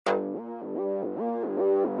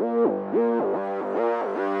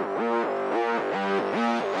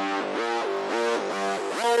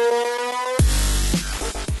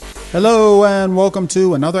Hello and welcome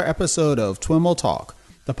to another episode of TWiML Talk,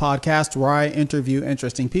 the podcast where I interview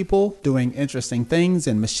interesting people doing interesting things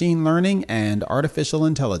in machine learning and artificial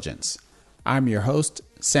intelligence. I'm your host,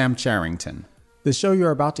 Sam Charrington. The show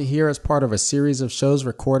you're about to hear is part of a series of shows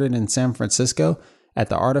recorded in San Francisco at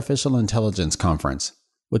the Artificial Intelligence Conference,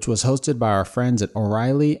 which was hosted by our friends at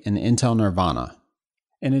O'Reilly and Intel Nervana.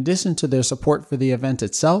 In addition to their support for the event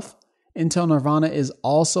itself, Intel Nervana is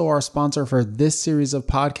also our sponsor for this series of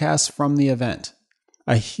podcasts from the event.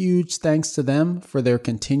 A huge thanks to them for their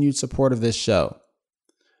continued support of this show.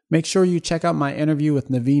 Make sure you check out my interview with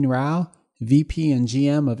Naveen Rao, VP and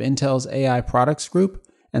GM of Intel's AI Products Group,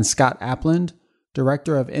 and Scott Apland,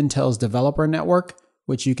 Director of Intel's Developer Network,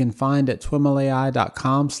 which you can find at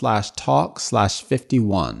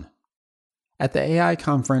twimlai.com/talk/51. At the AI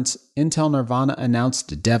conference, Intel Nervana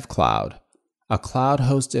announced DevCloud, a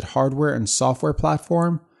cloud-hosted hardware and software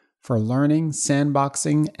platform for learning,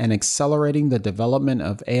 sandboxing, and accelerating the development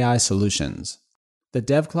of AI solutions. The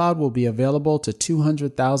DevCloud will be available to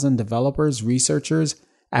 200,000 developers, researchers,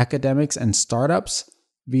 academics, and startups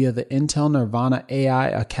via the Intel Nervana AI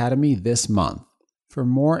Academy this month. For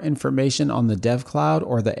more information on the DevCloud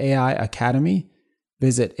or the AI Academy,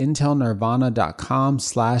 visit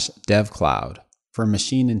intelnervana.com/devcloud for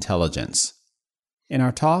machine intelligence. In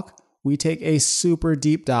our talk, we take a super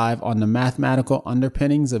deep dive on the mathematical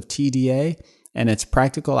underpinnings of TDA and its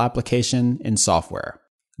practical application in software.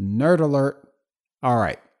 Nerd alert! All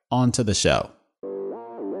right, on to the show.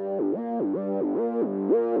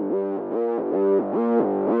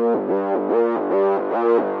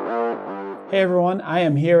 Hey everyone, I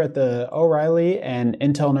am here at the O'Reilly and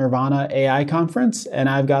Intel Nervana AI conference, and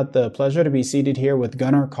I've got the pleasure to be seated here with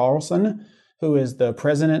Gunnar Carlsson, who is the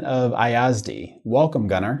president of Ayasdi. Welcome,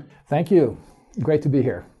 Gunnar. Thank you. Great to be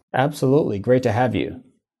here. Absolutely. Great to have you.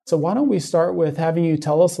 So why don't we start with having you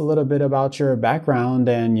tell us a little bit about your background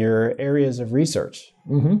and your areas of research?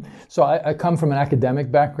 So I come from an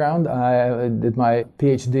academic background. I did my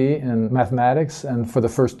PhD in mathematics, and for the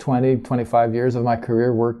first 25 years of my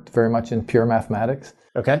career worked very much in pure mathematics.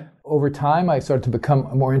 Okay. Over time, I started to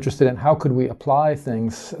become more interested in how could we apply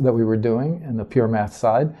things that we were doing in the pure math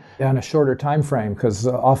side on a shorter time frame, because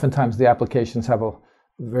oftentimes the applications have a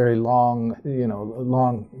very long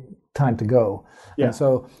time to go. Yeah. And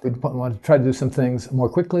so we want to try to do some things more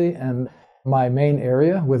quickly. And my main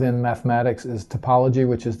area within mathematics is topology,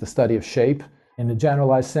 which is the study of shape. In a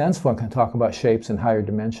generalized sense, one can talk about shapes in higher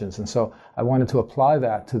dimensions. And so I wanted to apply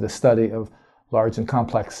that to the study of large and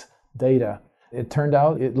complex data. It turned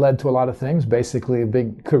out it led to a lot of things, basically a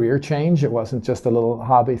big career change. It wasn't just a little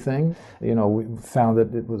hobby thing. We found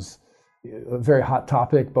that it was a very hot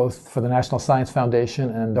topic, both for the National Science Foundation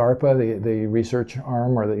and DARPA, the research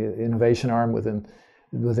arm or the innovation arm within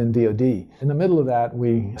DoD. In the middle of that,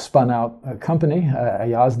 we spun out a company,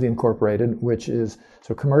 Ayasdi Incorporated, which is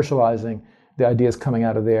sort of commercializing the ideas coming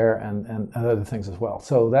out of there and other things as well.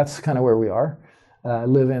 So that's kind of where we are. I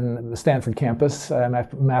live in the Stanford campus. I'm a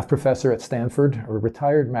math professor at Stanford, or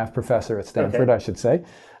retired math professor at Stanford, okay. I should say.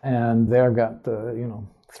 And there I've got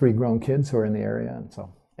 3 grown kids who are in the area, and so.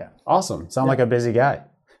 Yeah. Awesome. Sound like a busy guy.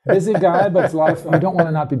 Busy guy, but it's a lot of fun. We don't want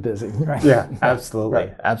to not be busy. Right? Yeah, absolutely.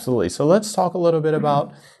 Right. Absolutely. So let's talk a little bit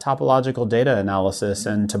about topological data analysis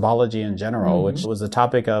and topology in general, which was the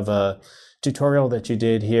topic of a tutorial that you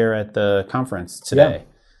did here at the conference today. Yeah.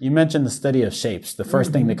 You mentioned the study of shapes. The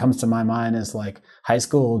first thing that comes to my mind is like high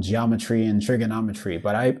school geometry and trigonometry,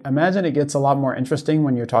 but I imagine it gets a lot more interesting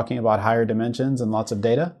when you're talking about higher dimensions and lots of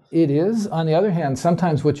data. It is. On the other hand,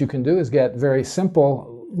 sometimes what you can do is get very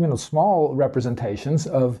simple, small representations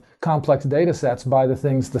of complex data sets by the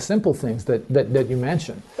simple things that you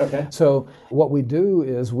mentioned. Okay. So what we do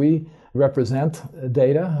is we represent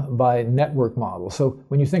data by network models. So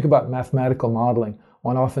when you think about mathematical modeling,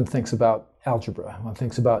 one often thinks about algebra, one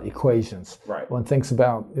thinks about equations, right. One thinks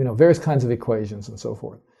about various kinds of equations and so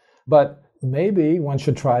forth. But maybe one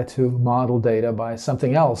should try to model data by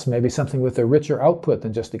something else, maybe something with a richer output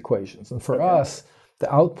than just equations. And for us, the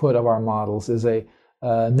output of our models is a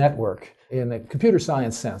network in a computer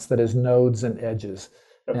science sense, that is nodes and edges.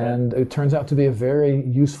 Okay. And it turns out to be a very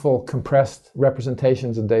useful compressed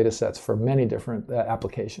representations of data sets for many different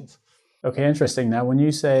applications. Okay, interesting. Now, when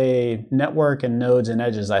you say network and nodes and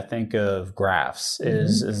edges, I think of graphs.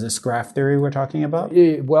 Is this graph theory we're talking about?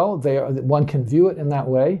 Well, one can view it in that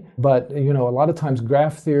way, but a lot of times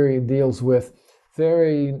graph theory deals with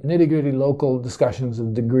very nitty-gritty local discussions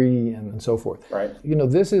of degree and so forth. Right.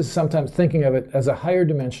 This is sometimes thinking of it as a higher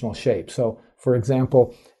dimensional shape. So, For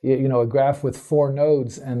example, a graph with 4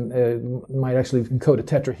 nodes and might actually encode a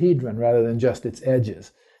tetrahedron rather than just its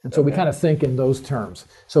edges. And so we kind of think in those terms.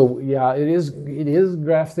 So yeah, it is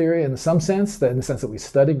graph theory in some sense, in the sense that we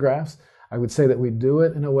study graphs. I would say that we do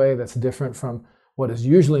it in a way that's different from what is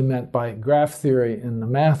usually meant by graph theory in the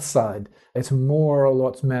math side. It's more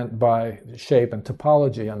what's meant by shape and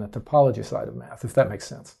topology on the topology side of math, if that makes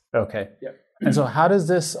sense. Okay. Yep. And so how does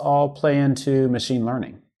this all play into machine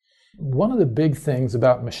learning? One of the big things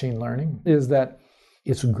about machine learning is that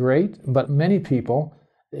it's great, but many people,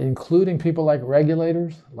 including people like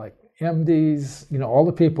regulators, like MDs, all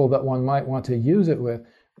the people that one might want to use it with,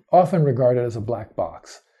 often regard it as a black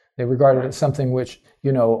box. They regard it as something which,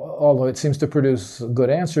 although it seems to produce good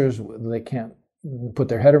answers, they can't put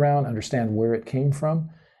their head around, understand where it came from.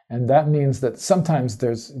 And that means that sometimes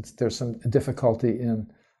there's some difficulty in,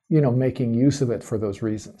 making use of it for those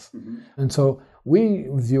reasons. Mm-hmm. And so we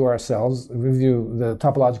view the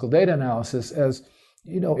topological data analysis as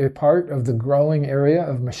a part of the growing area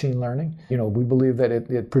of machine learning. We believe that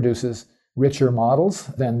it produces richer models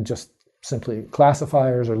than just simply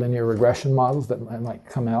classifiers or linear regression models that might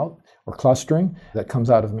come out, or clustering that comes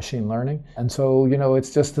out of machine learning. And so,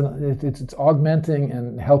 it's just it's augmenting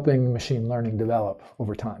and helping machine learning develop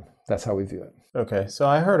over time. That's how we view it. Okay, so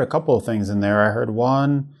I heard a couple of things in there. I heard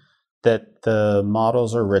one, that the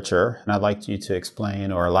models are richer, and I'd like you to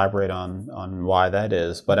explain or elaborate on why that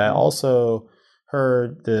is. But I also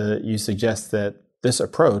heard you suggest that this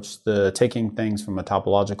approach, the taking things from a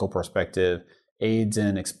topological perspective, aids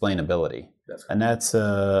in explainability. And that's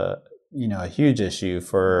a huge issue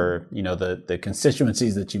for the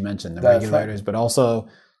constituencies that you mentioned, the regulators, but also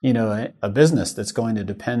a business that's going to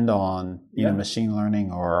depend on machine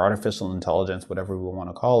learning or artificial intelligence, whatever we want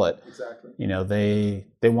to call it. Exactly.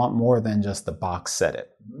 They want more than just the box set it,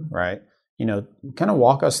 right? Kind of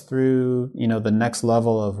walk us through the next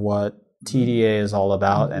level of what TDA is all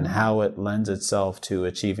about and how it lends itself to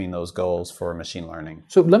achieving those goals for machine learning.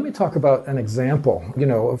 So let me talk about an example,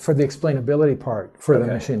 for the explainability part for the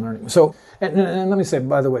machine learning. So, and let me say,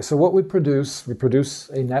 by the way, so what we produce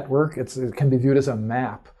a network. It can be viewed as a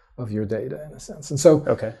map of your data in a sense. And so,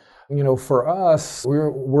 for us, we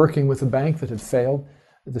were working with a bank that had failed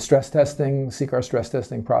the CCAR stress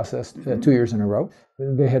testing process 2 years in a row.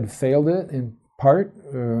 They had failed it in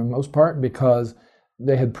most part, because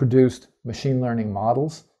they had produced machine learning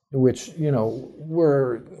models, which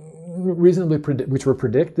were reasonably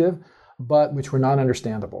predictive, but which were not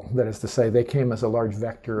understandable. That is to say, they came as a large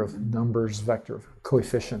vector of numbers, vector of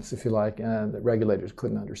coefficients, if you like, and that regulators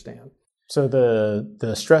couldn't understand. So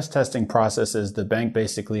the stress testing process is the bank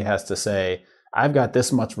basically has to say, I've got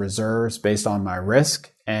this much reserves based on my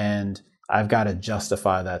risk, and I've got to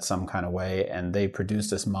justify that some kind of way. And they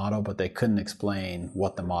produced this model, but they couldn't explain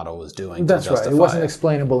what the model was doing. That's right. It wasn't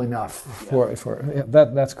explainable enough for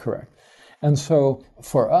that's correct. And so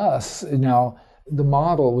for us now, the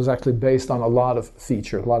model was actually based on a lot of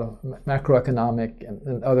features, a lot of macroeconomic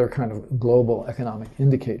and other kind of global economic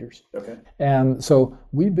indicators. Okay. And so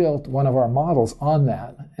we built one of our models on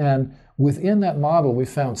that. And within that model, we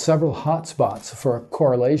found several hotspots for a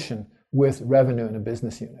correlation with revenue in a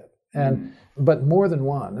business unit. But more than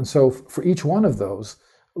one. And so for each one of those,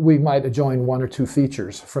 we might adjoin one or two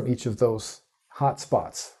features from each of those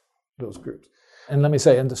hotspots, those groups. And let me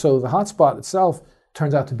say, and so the hotspot itself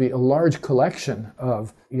turns out to be a large collection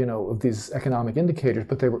of these economic indicators,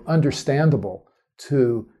 but they were understandable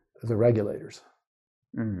to the regulators.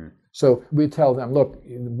 Mm-hmm. So we tell them, look,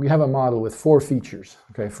 we have a model with 4 features.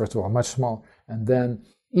 Okay, first of all, much smaller, and then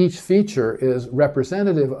each feature is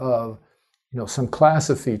representative of some class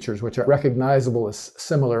of features which are recognizable as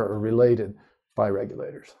similar or related by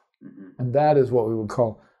regulators. Mm-hmm. And that is what we would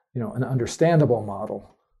call, an understandable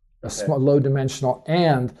model, a small, low dimensional,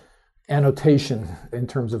 and annotation in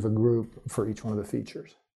terms of a group for each one of the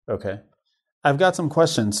features. Okay. I've got some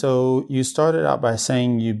questions. So you started out by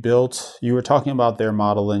saying you were talking about their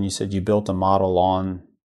model, and you said you built a model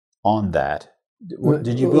on that.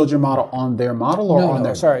 Did you build your model on their model or on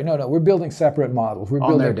their? Sorry, no. We're building separate models. We're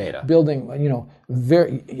on their data. Building,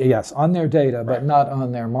 on their data, but not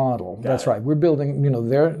on their model. That's right. We're building,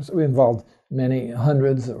 we involved many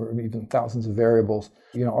hundreds or even thousands of variables.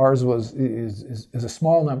 Ours is a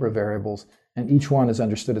small number of variables, and each one is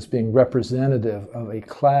understood as being representative of a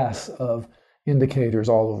class of indicators,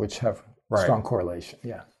 all of which have strong correlation.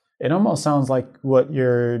 Yeah. It almost sounds like what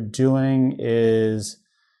you're doing is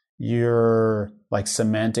you're like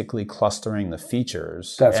semantically clustering the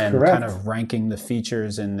features. That's correct. Kind of ranking the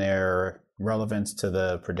features in their relevance to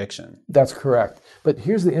the prediction. That's correct. But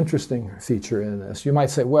here's the interesting feature in this. You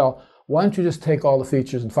might say, well, why don't you just take all the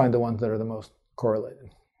features and find the ones that are the most correlated?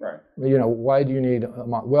 Right. Why do you need a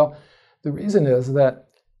model? Well, the reason is that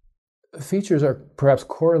features are perhaps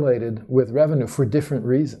correlated with revenue for different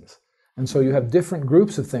reasons. And so you have different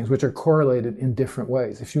groups of things which are correlated in different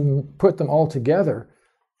ways. If you put them all together,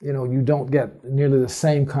 you don't get nearly the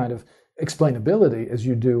same kind of explainability as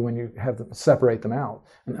you do when you have them separate them out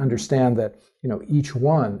and understand that each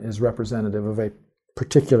one is representative of a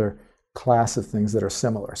particular class of things that are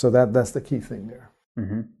similar. So that's the key thing there.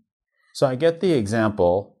 Mm-hmm. So I get the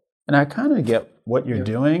example, and I kind of get what you're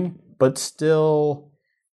doing, but still,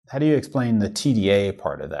 how do you explain the TDA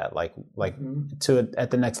part of that? Like to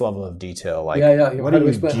at the next level of detail. Like, what are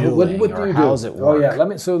you doing? What do you do? How's it work? Oh yeah, let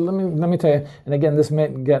me tell you. And again, this may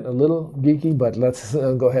get a little geeky, but let's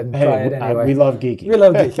go ahead and try it anyway. We love geeky. We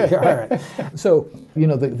love geeky. All right. So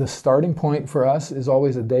the starting point for us is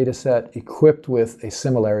always a data set equipped with a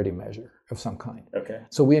similarity measure of some kind. Okay.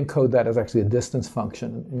 So we encode that as actually a distance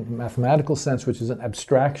function in a mathematical sense, which is an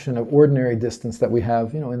abstraction of ordinary distance that we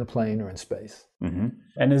have, in the plane or in space. Mm-hmm.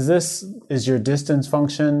 And is your distance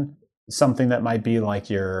function something that might be like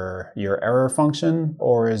your error function,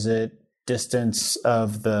 or is it distance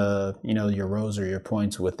of the your rows or your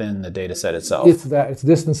points within the data set itself? It's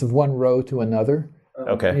distance of one row to another.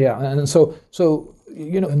 Okay. Yeah, and so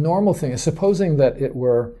a normal thing is supposing that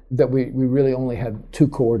we really only had two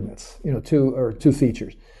coordinates, two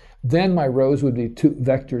features. Then my rows would be two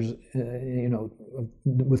vectors,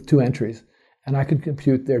 with two entries, and I could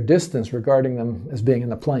compute their distance regarding them as being in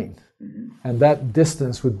the plane, and that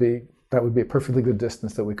distance would be a perfectly good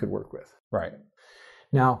distance that we could work with. Right.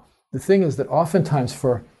 Now the thing is that oftentimes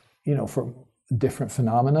for different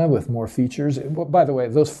phenomena with more features. By the way,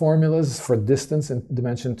 those formulas for distance in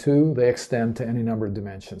dimension 2, they extend to any number of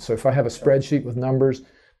dimensions. So if I have a spreadsheet with numbers,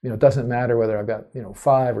 it doesn't matter whether I've got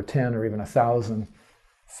 5 or 10 or even 1,000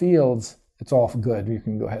 fields, it's all good. You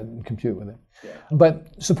can go ahead and compute with it. Yeah.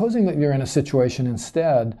 But supposing that you're in a situation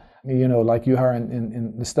instead, like you are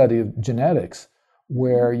in the study of genetics,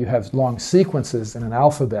 where you have long sequences in an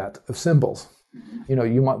alphabet of symbols.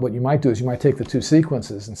 What you might do is you might take the two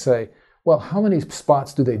sequences and say, well, how many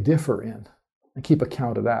spots do they differ in? And keep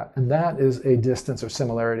account of that. And that is a distance or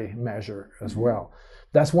similarity measure as well.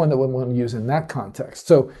 That's one that we want to use in that context.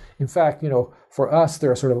 So, in fact, for us,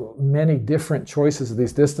 there are sort of many different choices of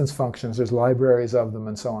these distance functions. There's libraries of them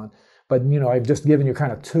and so on. But, I've just given you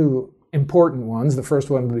kind of two important ones. The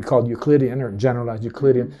first one would be called Euclidean or generalized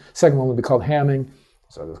Euclidean. Second one would be called Hamming.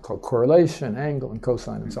 So it's called correlation, angle, and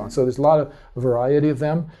cosine, and so on. So there's a lot of variety of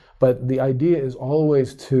them. But the idea is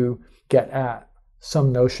always to get at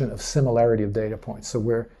some notion of similarity of data points. So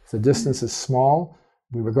where if the distance is small,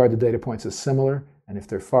 we regard the data points as similar, and if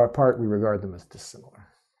they're far apart, we regard them as dissimilar.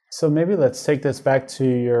 So maybe let's take this back to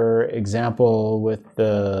your example with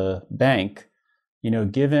the bank.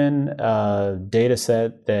 Given a data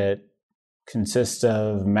set that consists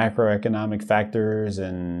of macroeconomic factors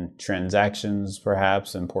and transactions,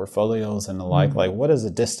 perhaps, and portfolios and the like, what does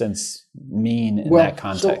a distance mean in that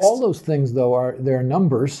context? So all those things, though, they're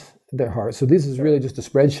numbers. They're hard. So this is really just a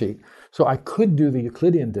spreadsheet. So I could do the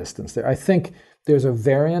Euclidean distance there. I think there's a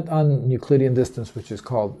variant on Euclidean distance, which is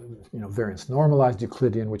called, variance normalized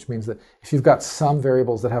Euclidean, which means that if you've got some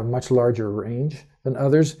variables that have much larger range than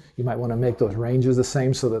others, you might want to make those ranges the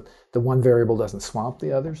same so that the one variable doesn't swamp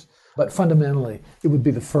the others. But fundamentally, it would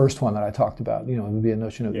be the first one that I talked about. It would be a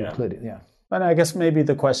notion of Euclidean. Yeah. But I guess maybe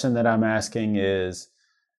the question that I'm asking is,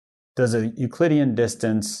 does a Euclidean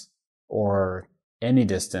distance or any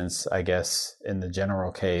distance, I guess, in the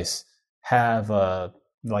general case, have a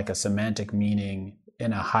semantic meaning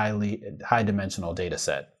in a high dimensional data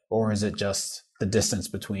set, or is it just the distance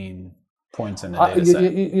between points in the data set?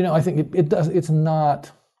 I think it does. It's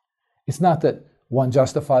not that one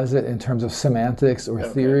justifies it in terms of semantics or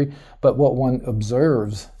theory, but what one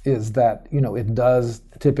observes is that it does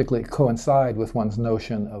typically coincide with one's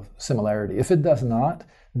notion of similarity. If it does not,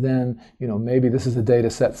 then maybe this is a data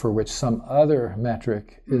set for which some other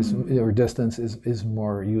metric is or distance is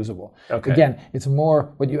more usable. Okay. Again, it's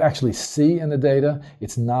more what you actually see in the data.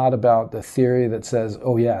 It's not about the theory that says,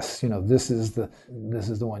 oh yes, this is the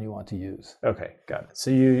one you want to use. Okay, got it.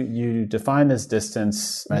 So you define this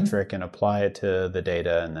distance metric and apply it to the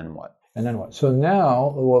data, and then what? So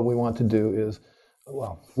now what we want to do is,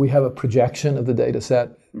 we have a projection of the data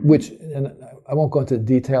set, which, and I won't go into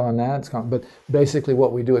detail on that, but basically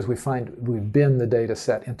what we do is we bin the data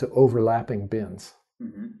set into overlapping bins.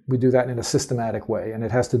 We do that in a systematic way, and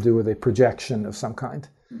it has to do with a projection of some kind.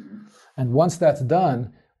 And once that's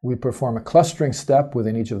done, we perform a clustering step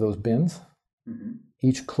within each of those bins.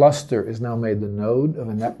 Each cluster is now made the node of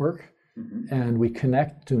a network, and we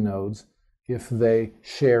connect two nodes if they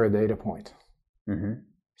share a data point.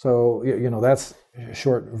 So, that's a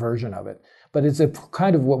short version of it. But it's a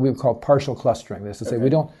kind of what we would call partial clustering. That is to say, we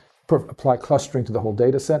don't apply clustering to the whole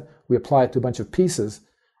data set. We apply it to a bunch of pieces,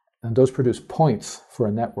 and those produce points for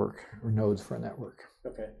a network, or nodes for a network.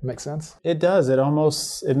 Okay. Make sense? It does.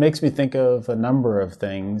 It makes me think of a number of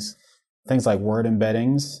things like word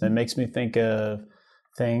embeddings. It makes me think of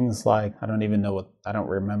things like, I don't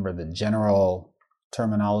remember the general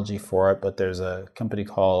terminology for it, but there's a company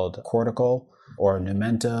called Cortical or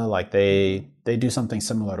Numenta. Like they do something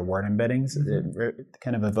similar to word embeddings. It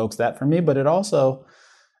kind of evokes that for me, but it also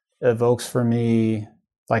evokes for me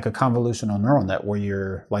like a convolutional neural net where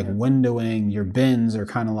you're like windowing your bins, or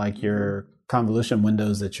kind of like your convolution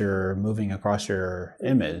windows that you're moving across your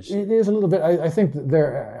image. It is a little bit. I think there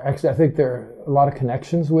are a lot of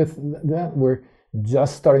connections with that. We're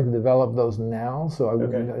just starting to develop those now. So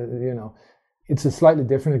it's a slightly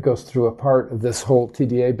different. It goes through a part of this whole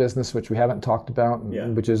TDA business, which we haven't talked about,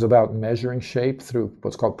 which is about measuring shape through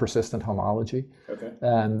what's called persistent homology. Okay.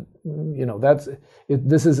 And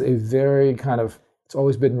this is a very kind of, it's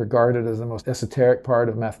always been regarded as the most esoteric part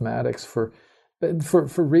of mathematics for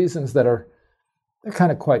reasons that are, they're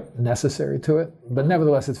kind of quite necessary to it. But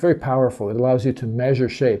nevertheless, it's very powerful. It allows you to measure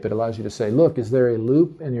shape. It allows you to say, look, is there a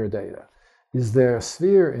loop in your data? Is there a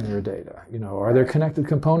sphere in your data? Are there connected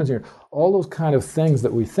components in all those kind of things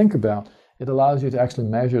that we think about? It allows you to actually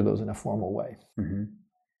measure those in a formal way.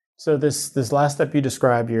 So this last step you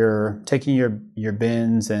described, you're taking your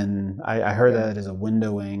bins, and I heard that as a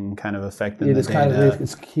windowing kind of effect in the data.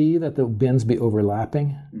 It's key that the bins be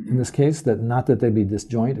overlapping in this case, not that they be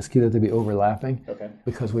disjoint. It's key that they be overlapping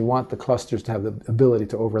because we want the clusters to have the ability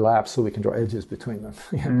to overlap so we can draw edges between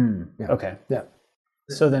them. Okay. Yeah.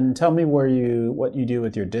 So then tell me what you do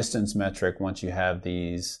with your distance metric once you have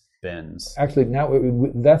these bins. Actually, now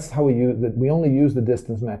that's how we use it. We only use the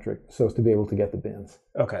distance metric so as to be able to get the bins.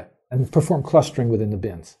 Okay. And perform clustering within the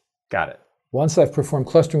bins. Got it. Once I've performed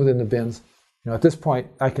clustering within the bins, at this point,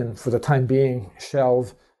 I can, for the time being,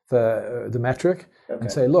 shelve the metric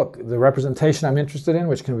and say, look, the representation I'm interested in,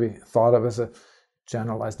 which can be thought of as a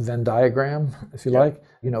generalized Venn diagram, if you like,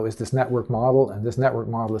 is this network model, and this network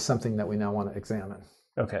model is something that we now want to examine.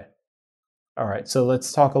 Okay. All right. So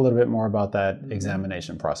let's talk a little bit more about that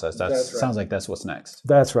examination process. Sounds like that's what's next.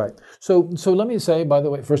 That's right. So let me say, by the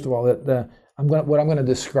way, first of all, that what I'm going to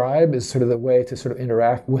describe is sort of the way to sort of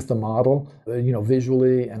interact with the model,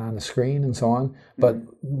 visually and on the screen and so on. But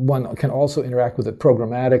one can also interact with it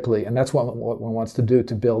programmatically, and that's what one wants to do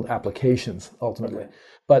to build applications ultimately. Okay.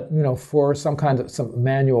 But for some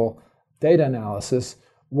manual data analysis,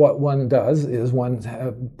 what one does is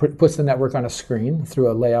one puts the network on a screen through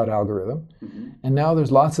a layout algorithm, and now there's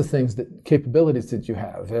lots of capabilities that you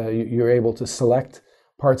have. You're able to select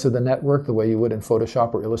parts of the network the way you would in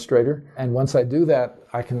Photoshop or Illustrator, and once I do that,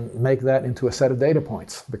 I can make that into a set of data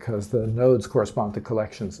points because the nodes correspond to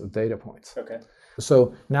collections of data points. Okay.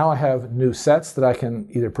 So now I have new sets that I can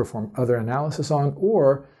either perform other analysis on,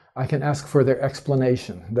 or I can ask for their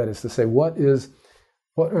explanation. That is to say, what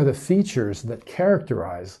are the features that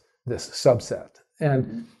characterize this subset?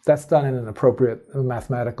 And that's done in an appropriate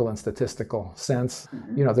mathematical and statistical sense.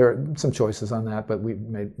 There are some choices on that, but we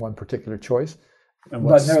made one particular choice. And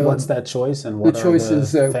what's that choice? And what the choice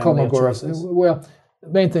is Kolmogorov. Well, the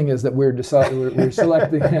main thing is that we're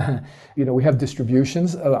selecting. We have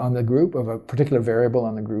distributions on the group of a particular variable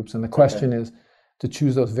on the groups, and the question is to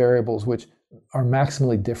choose those variables which are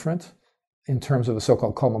maximally different in terms of the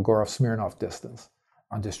so-called Kolmogorov-Smirnov distance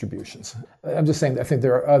on distributions. I'm just saying that I think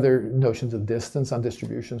there are other notions of distance on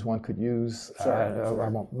distributions one could use. I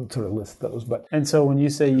won't sort of list those. And so when you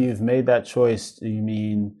say you've made that choice, do you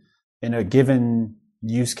mean in a given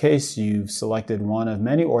use case you've selected one of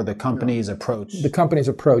many, or the company's approach? The company's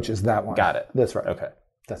approach is that one. Got it. That's right. Okay.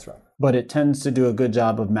 That's right. But it tends to do a good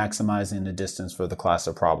job of maximizing the distance for the class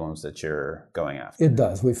of problems that you're going after. It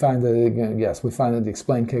does. We find that the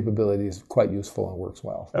explain capability is quite useful and works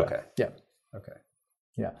well. Okay. Yeah. Okay.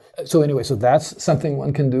 Yeah. So anyway, that's something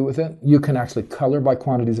one can do with it. You can actually color by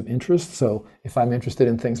quantities of interest. So if I'm interested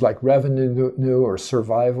in things like revenue or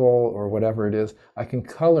survival or whatever it is, I can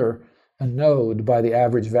color a node by the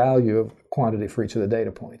average value of quantity for each of the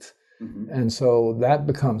data points. And so that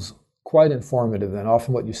becomes quite informative. And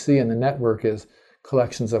often what you see in the network is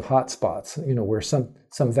collections of hotspots, where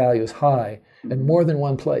some value is high in more than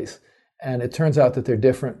one place. And it turns out that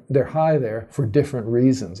they're high there for different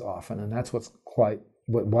reasons often. And that's why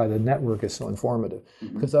the network is so informative.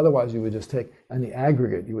 Because otherwise you would just take, in the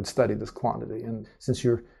aggregate, you would study this quantity. And since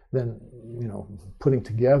you're then, putting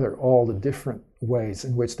together all the different ways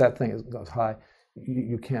in which that thing goes high,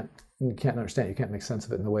 you can't understand. You can't make sense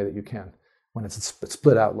of it in the way that you can when it's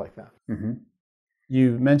split out like that. Mm-hmm.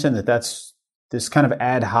 You mentioned that that's this kind of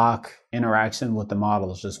ad hoc interaction with the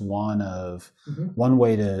model is just one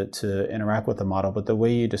way to interact with the model. But the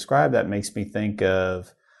way you describe that makes me think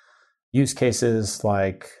of use cases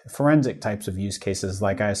like forensic types of use cases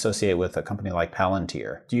like I associate with a company like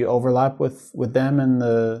Palantir. Do you overlap with them in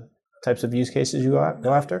the types of use cases you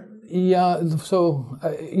go after? Yeah, so,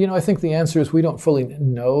 I think the answer is we don't fully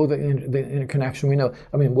know the interconnection. We know,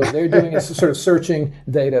 what they're doing is sort of searching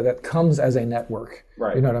data that comes as a network.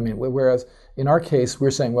 Right. You know what I mean? Whereas in our case, we're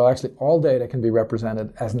saying, well, actually, all data can be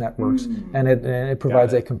represented as networks, and it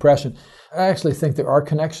provides a compression. I actually think there are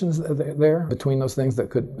connections there between those things that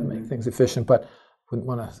could make things efficient, but wouldn't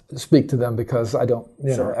want to speak to them because I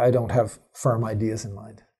don't have firm ideas in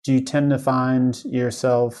mind. Do you tend to find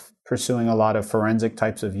yourself pursuing a lot of forensic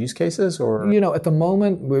types of use cases, or at the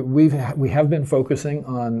moment we have been focusing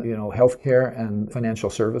on healthcare and financial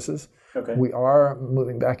services. Okay. We are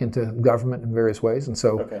moving back into government in various ways, and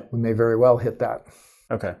so we may very well hit that.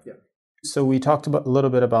 Okay. Yeah. So we talked a little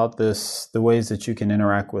bit about the ways that you can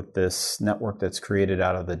interact with this network that's created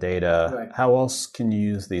out of the data. Right. How else can you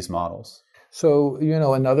use these models? So,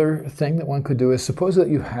 another thing that one could do is suppose that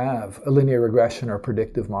you have a linear regression or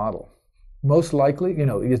predictive model. Most likely,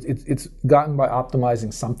 it's gotten by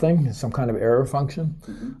optimizing something, some kind of error function,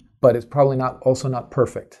 but it's probably not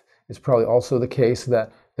perfect. It's probably also the case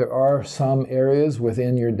that there are some areas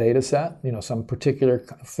within your data set, some particular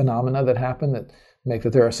phenomena that happen that make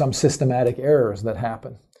that there are some systematic errors that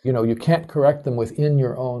happen. You can't correct them within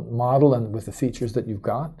your own model and with the features that you've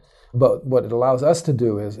got. But what it allows us to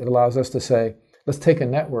do is it allows us to say, let's take a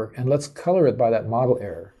network and let's color it by that model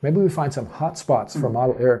error. Maybe we find some hot spots for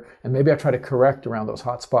model error, and maybe I try to correct around those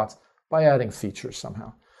hot spots by adding features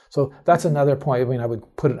somehow. So that's another point. I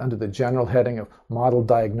would put it under the general heading of model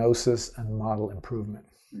diagnosis and model improvement.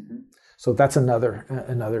 So that's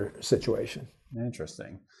another situation.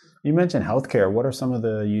 Interesting. You mentioned healthcare. What are some of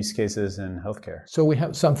the use cases in healthcare? So we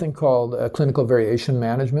have something called clinical variation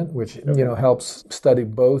management, which helps study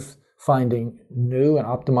both finding new and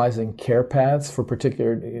optimizing care paths for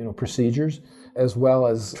particular procedures, as well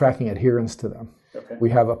as tracking adherence to them. Okay. We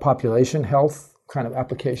have a population health kind of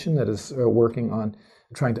application that is working on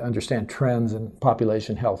trying to understand trends in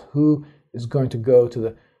population health. Who is going to go to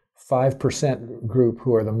the 5% group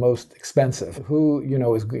who are the most expensive? Who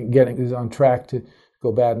is on track to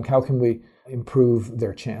go bad, and how can we improve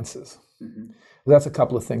their chances? That's a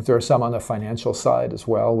couple of things. There are some on the financial side as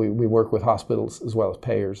well. We work with hospitals as well as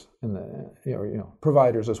payers, and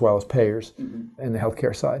providers as well as payers in the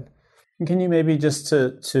healthcare side. And can you maybe just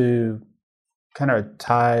to kind of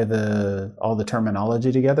tie all the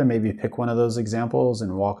terminology together, maybe pick one of those examples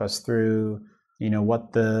and walk us through,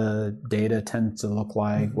 what the data tends to look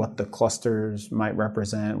like, what the clusters might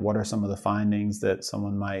represent, what are some of the findings that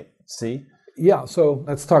someone might see? Yeah, so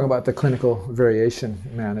let's talk about the clinical variation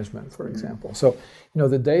management, for example. So,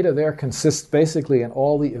 the data there consists basically in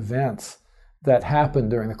all the events that happen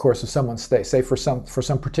during the course of someone's stay, say for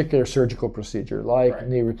some particular surgical procedure, like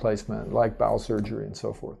knee replacement, like bowel surgery, and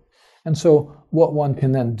so forth. And so what one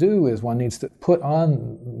can then do is one needs to put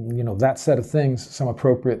on, that set of things some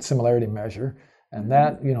appropriate similarity measure, and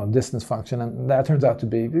that, distance function, and that turns out to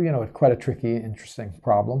be, quite a tricky, interesting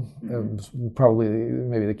problem. Probably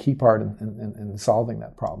maybe the key part in solving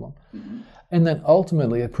that problem. And then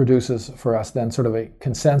ultimately it produces for us then sort of a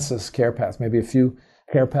consensus care path, maybe a few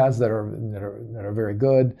care paths that are very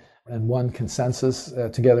good, and one consensus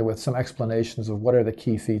together with some explanations of what are the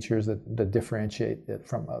key features that differentiate it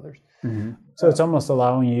from others. So it's almost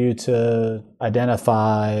allowing you to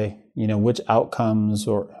identify, which outcomes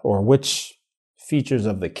or which features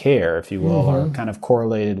of the care, if you will, are kind of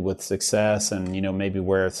correlated with success, and maybe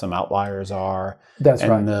where some outliers are. That's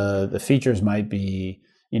right. And the features might be,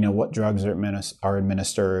 what drugs are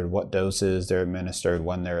administered, what doses they're administered,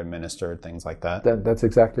 when they're administered, things like that. That's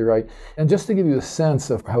exactly right. And just to give you a sense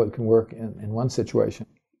of how it can work in one situation,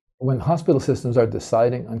 when hospital systems are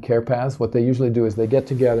deciding on care paths, what they usually do is they get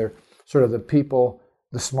together sort of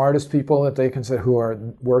the smartest people that they consider who are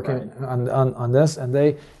working on this, and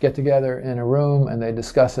they get together in a room and they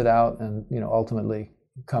discuss it out and ultimately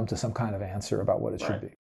come to some kind of answer about what it should be.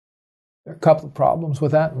 There are a couple of problems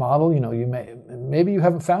with that model. Maybe you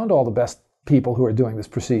haven't found all the best people who are doing this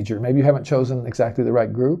procedure. Maybe you haven't chosen exactly the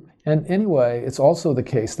right group. And anyway, it's also the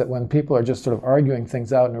case that when people are just sort of arguing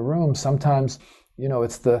things out in a room, sometimes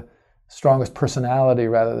it's the strongest personality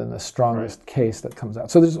rather than the strongest case that comes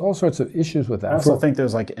out. So there's all sorts of issues with that. I also think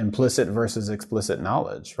there's like implicit versus explicit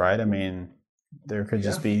knowledge, right? I mean, there could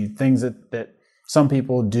just be things that some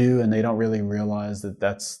people do and they don't really realize that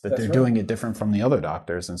they're doing it different from the other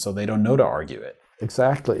doctors, and so they don't know to argue it.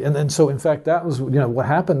 Exactly. And so in fact that was what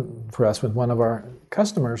happened for us with one of our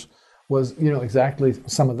customers was exactly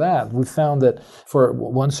some of that. We found that for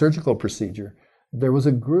one surgical procedure, there was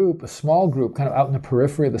a small group kind of out in the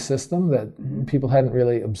periphery of the system that people hadn't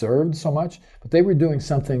really observed so much, but they were doing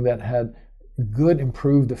something that had good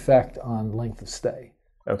improved effect on length of stay.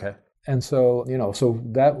 Okay. And so, so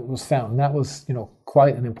that was found, and that was,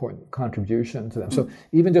 quite an important contribution to them. So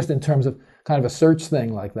even just in terms of kind of a search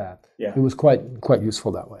thing like that, it was quite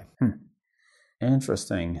useful that way.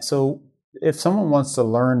 Interesting. So if someone wants to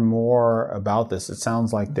learn more about this, it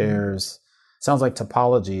sounds like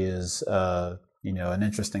topology is an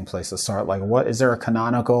interesting place to start. Like, what is there a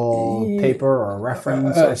canonical paper or a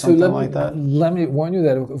reference or something like that? Let me warn you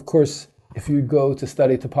that, of course, if you go to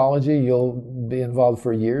study topology, you'll be involved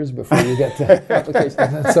for years before you get to applications.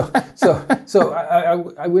 And so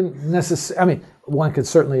I wouldn't necessarily. I mean, one could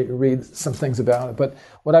certainly read some things about it, but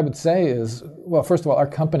what I would say is, well, first of all, our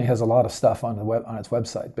company has a lot of stuff on its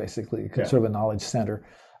website. Basically, sort of a knowledge center,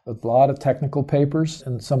 a lot of technical papers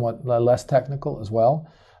and somewhat less technical as well.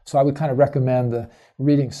 So I would kind of recommend the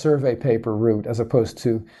reading survey paper route as opposed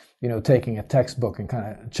to taking a textbook and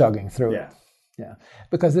kind of chugging through it. Yeah,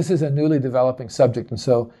 because this is a newly developing subject, and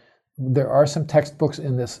so there are some textbooks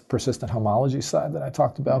in this persistent homology side that I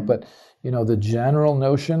talked about, but the general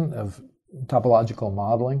notion of topological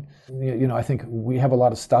modeling, I think we have a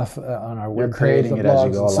lot of stuff on our web page, the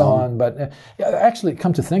blogs and so on, but actually,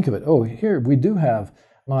 come to think of it, here we do have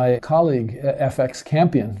my colleague FX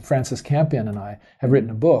Campion, Francis Campion, and I have written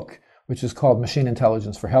a book which is called Machine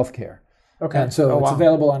Intelligence for Healthcare. Okay. And so it's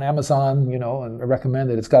available on Amazon, and I recommend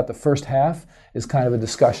it. It's got the first half is kind of a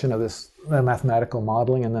discussion of this mathematical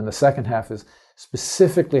modeling, and then the second half is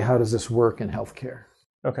specifically how does this work in healthcare.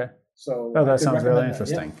 Okay. So that sounds really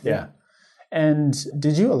interesting. Yeah. And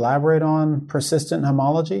did you elaborate on persistent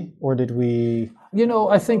homology, or did we?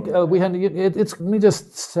 I think we had. Let me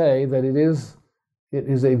just say that it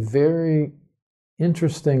is a very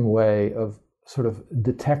interesting way of sort of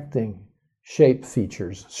detecting shape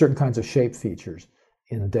features, certain kinds of shape features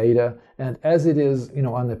in data. And as it is,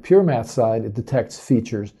 on the pure math side, it detects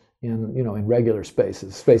features in regular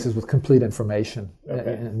spaces with complete information,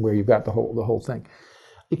 and where you've got the whole thing.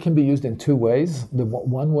 It can be used in two ways. The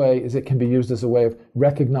one way is it can be used as a way of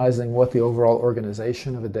recognizing what the overall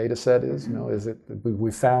organization of a data set is.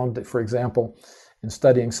 We found that, for example, in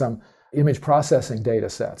studying some image processing data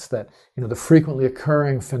sets, that the frequently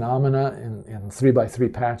occurring phenomena in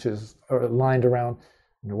 3x3 patches are lined around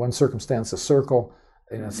one circumstance a circle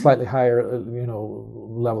in a slightly higher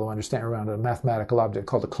level of understanding around a mathematical object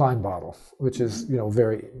called a Klein bottle, which is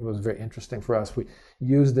was very interesting for us. We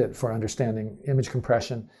used it for understanding image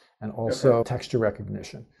compression and also texture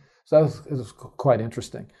recognition. So that was quite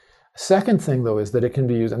interesting. Second thing, though, is that it can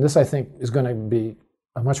be used, and this I think is going to be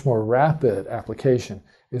a much more rapid application,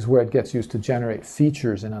 is where it gets used to generate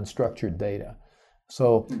features in unstructured data.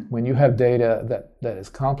 So when you have data that is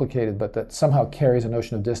complicated, but that somehow carries a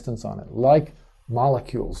notion of distance on it, like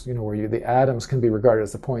molecules, where the atoms can be regarded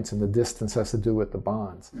as the points and the distance has to do with the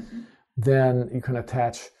bonds, then you can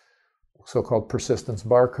attach so-called persistence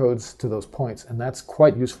barcodes to those points, and that's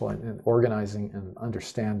quite useful in organizing and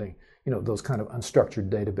understanding, those kind of unstructured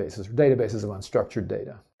databases of unstructured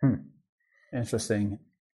data. Interesting.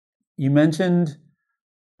 You mentioned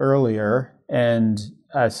earlier, and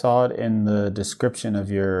I saw it in the description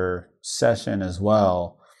of your session as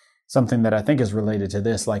well, something that I think is related to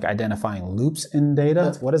this, like identifying loops in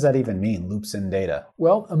data. What does that even mean, loops in data?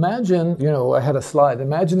 Well, imagine, I had a slide.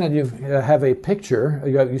 Imagine that you have a picture,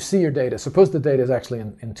 you see your data. Suppose the data is actually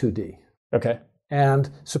in 2D. Okay. And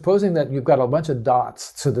supposing that you've got a bunch of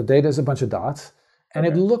dots, so the data is a bunch of dots, and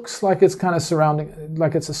it looks like it's kind of surrounding,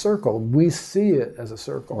 like it's a circle. We see it as a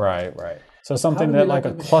circle. Right. So something that like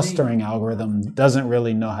a clustering algorithm doesn't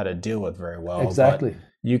really know how to deal with very well. Exactly. But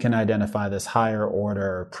you can identify this higher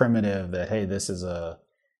order primitive that, hey, this is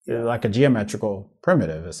like a geometrical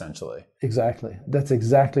primitive, essentially. Exactly. That's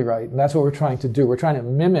exactly right. And that's what we're trying to do. We're trying to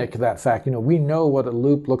mimic that fact. We know what a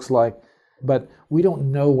loop looks like, but we don't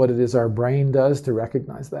know what it is our brain does to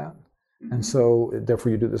recognize that. And so,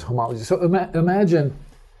 therefore, you do this homology. So imagine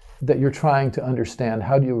that you're trying to understand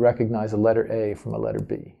how do you recognize a letter A from a letter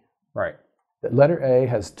B. Right. The letter A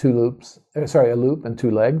has a loop and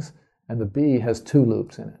two legs, and the B has two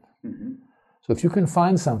loops in it. So if you can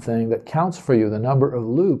find something that counts for you the number of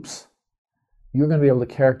loops you're going to be able to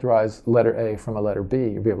characterize letter A from a letter B.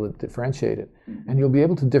 You'll be able to differentiate it. And you'll be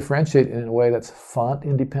able to differentiate it in a way that's font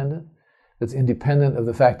independent, that's independent of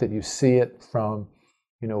the fact that you see it from,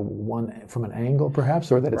 from an angle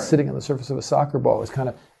perhaps, or that it's sitting on the surface of a soccer ball.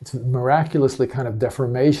 It's miraculously kind of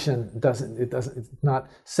deformation. It's not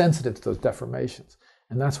sensitive to those deformations.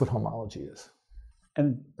 And that's what homology is.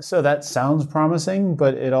 And so that sounds promising,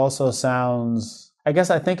 but it also sounds, I guess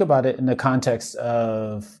I think about it in the context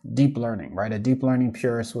of deep learning, right? A deep learning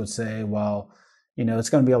purist would say, well, it's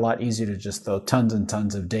going to be a lot easier to just throw tons and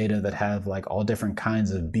tons of data that have like all different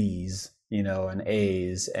kinds of B's, and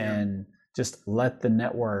A's, and just let the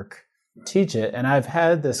network teach it. And I've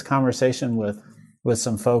had this conversation with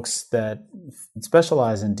some folks that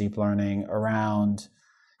specialize in deep learning around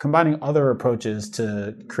combining other approaches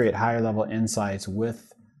to create higher level insights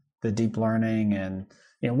with the deep learning. And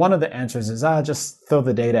one of the answers is, just throw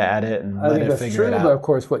the data at it and let it figure it out. But of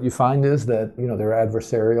course, what you find is that there are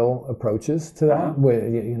adversarial approaches to that.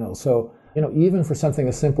 Where, so even for something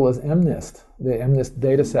as simple as MNIST, the MNIST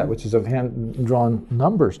data set, which is of hand-drawn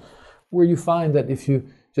numbers, where you find that if you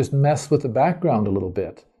just mess with the background a little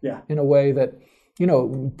bit, in a way that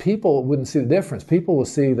people wouldn't see the difference. People will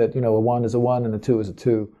see that a 1 is a 1 and a 2 is a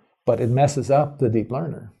 2, but it messes up the deep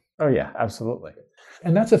learner. Oh yeah, absolutely.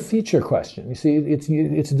 And that's a feature question. You see,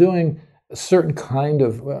 it's doing a certain kind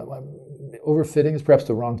of, overfitting is perhaps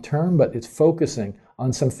the wrong term, but it's focusing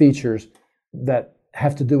on some features that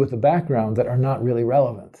have to do with the background that are not really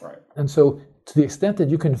relevant. Right. And so to the extent that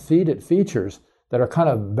you can feed it features that are kind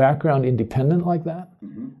of background independent like that,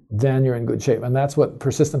 then you're in good shape. And that's what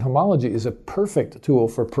persistent homology is, a perfect tool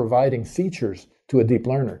for providing features to a deep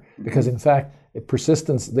learner. Because in fact,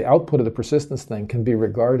 the output of the persistence thing can be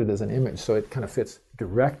regarded as an image, so it kind of fits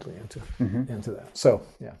directly into that. So,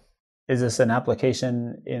 yeah. Is this an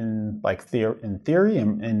application in theory,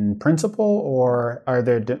 in principle, or are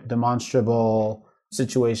there demonstrable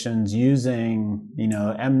situations using,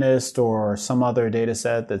 MNIST or some other data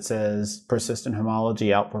set that says persistent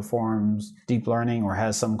homology outperforms deep learning or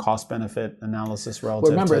has some cost-benefit analysis relative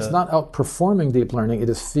Well, remember, it's not outperforming deep learning, it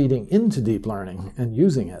is feeding into deep learning and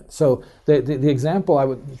using it. So the example I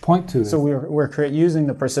would point to is... So we're using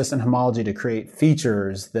the persistent homology to create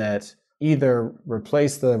features that either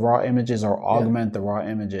replace the raw images or augment the raw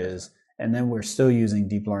images, and then we're still using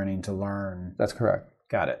deep learning to learn. That's correct.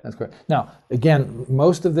 Got it. That's correct. Now, again,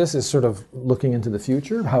 most of this is sort of looking into the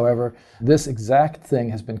future. However, this exact thing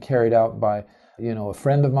has been carried out by, a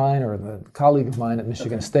friend of mine or a colleague of mine at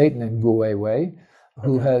Michigan State named Guowei Wei,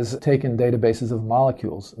 who has taken databases of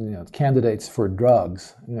molecules, candidates for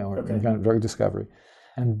drugs, drug discovery,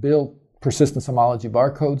 and built persistence homology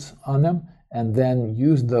barcodes on them, and then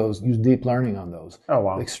used deep learning on those. Oh,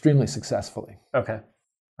 wow. Extremely successfully. Okay.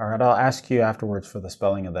 All right, I'll ask you afterwards for the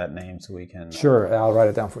spelling of that name so we can... Sure, I'll write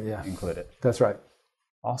it down for you. Yeah. Include it. That's right.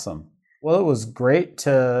 Awesome. Well, it was great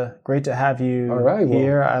to have you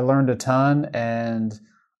here. I learned a ton, and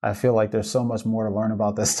I feel like there's so much more to learn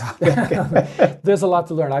about this topic. There's a lot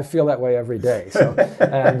to learn. I feel that way every day. So,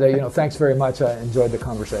 and thanks very much. I enjoyed the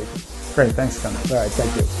conversation. Great. Thanks, Gunnar. All right.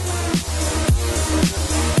 Thank you.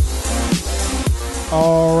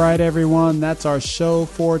 All right, everyone. That's our show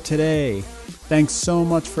for today. Thanks so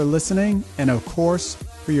much for listening, and of course,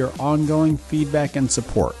 for your ongoing feedback and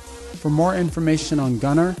support. For more information on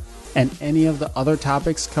Gunnar and any of the other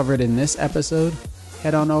topics covered in this episode,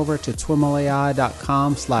 head on over to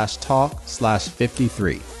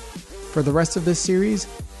twimlai.com/talk/53. For the rest of this series,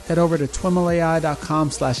 head over to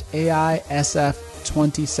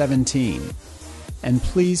twimlai.com/AISF2017. And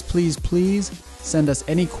please, please, please send us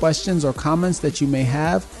any questions or comments that you may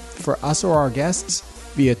have for us or our guests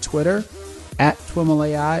via Twitter,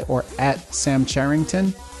 @TWiMLAI or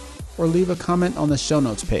 @SamCharrington, or leave a comment on the show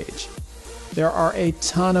notes page. There are a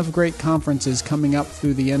ton of great conferences coming up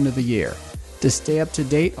through the end of the year. To stay up to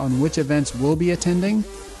date on which events we'll be attending,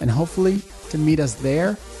 and hopefully to meet us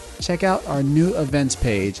there, check out our new events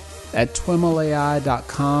page at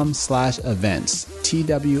twimlai.com/events,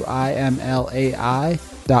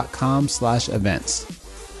 TWIMLAI.com/events.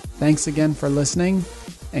 Thanks again for listening,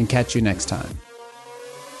 and catch you next time.